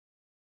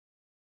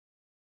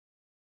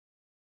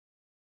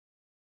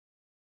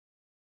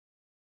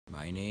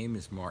My name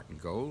is Martin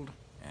Gold,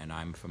 and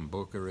I'm from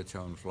Boca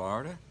Raton,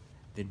 Florida.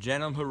 The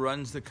gentleman who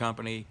runs the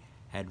company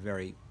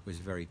was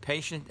very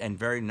patient and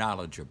very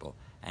knowledgeable,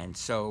 and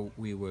so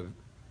we were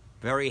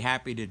very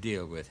happy to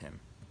deal with him.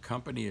 The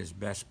company is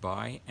Best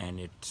Buy, and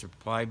it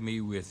supplied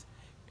me with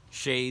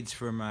shades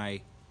for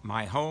my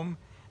home,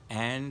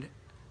 and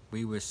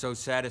we were so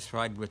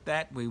satisfied with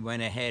that, we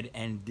went ahead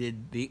and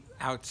did the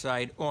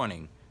outside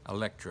awning,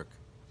 electric.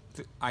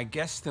 I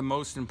guess the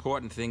most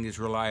important thing is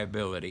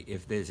reliability.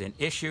 If there's an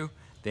issue,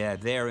 they're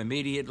there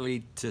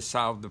immediately to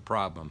solve the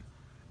problem.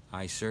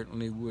 I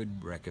certainly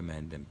would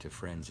recommend them to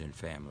friends and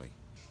family.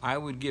 I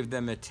would give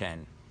them a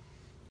 10.